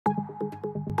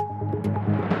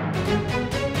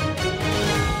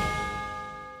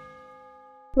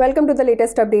Welcome to the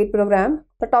latest update program.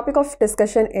 The topic of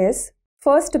discussion is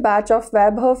first batch of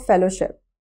VAIBHAV Fellowship.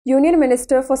 Union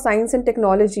Minister for Science and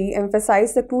Technology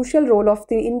emphasized the crucial role of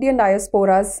the Indian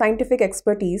diaspora's scientific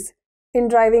expertise in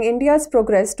driving India's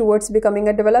progress towards becoming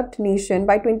a developed nation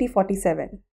by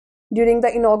 2047. During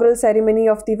the inaugural ceremony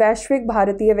of the VAIBHAV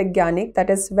Fellowships,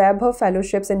 that is VAIBHAV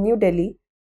Fellowships in New Delhi,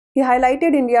 he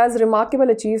highlighted India's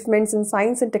remarkable achievements in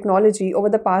science and technology over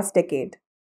the past decade.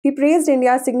 He praised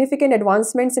India's significant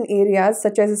advancements in areas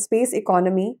such as space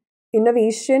economy,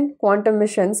 innovation, quantum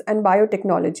missions, and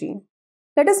biotechnology.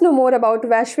 Let us know more about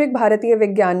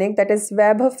VAIBHAV that is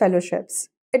VAIBHAV Fellowships.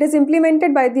 It is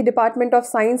implemented by the Department of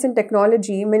Science and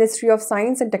Technology, Ministry of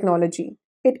Science and Technology.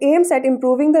 It aims at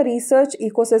improving the research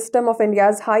ecosystem of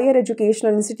India's higher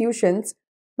educational institutions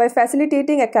by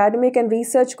facilitating academic and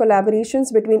research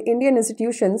collaborations between Indian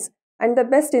institutions and the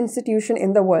best institution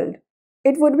in the world.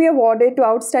 It would be awarded to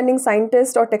outstanding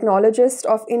scientists or technologists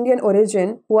of Indian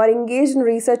origin who are engaged in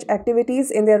research activities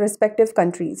in their respective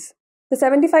countries. The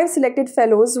 75 selected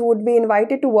fellows would be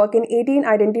invited to work in 18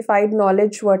 identified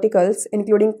knowledge verticals,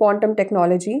 including quantum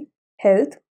technology,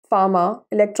 health, pharma,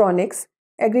 electronics,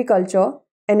 agriculture,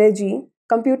 energy,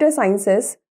 computer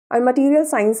sciences, and material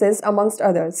sciences, amongst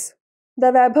others.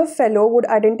 The VAIBHAV Fellow would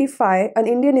identify an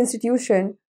Indian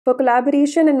institution for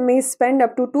collaboration and may spend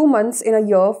up to 2 months in a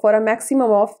year for a maximum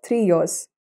of 3 years.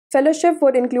 Fellowship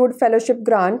would include fellowship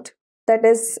grant, that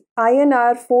is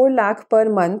INR 4 lakh per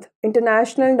month,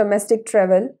 international and domestic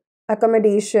travel,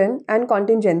 accommodation, and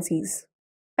contingencies.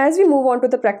 As we move on to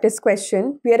the practice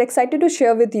question, we are excited to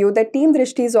share with you that Team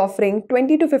Drishti is offering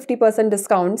 20 to 50%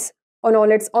 discounts on all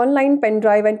its online pen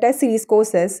drive and test series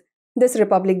courses this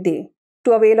Republic Day.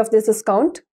 To avail of this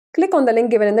discount, click on the link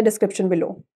given in the description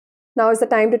below. Now is the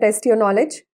time to test your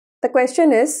knowledge. The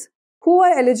question is, who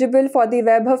are eligible for the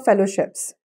VAIBHAV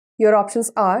Fellowships? Your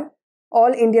options are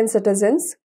all Indian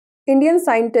citizens, Indian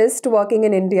scientists working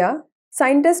in India,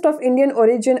 scientists of Indian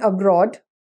origin abroad,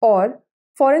 or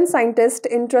foreign scientists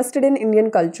interested in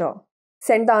Indian culture.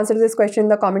 Send the answer to this question in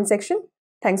the comment section.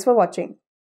 Thanks for watching.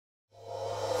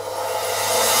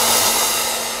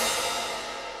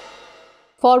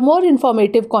 For more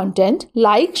informative content,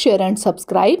 like, share and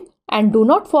subscribe. And do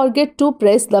not forget to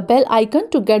press the bell icon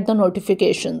to get the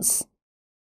notifications.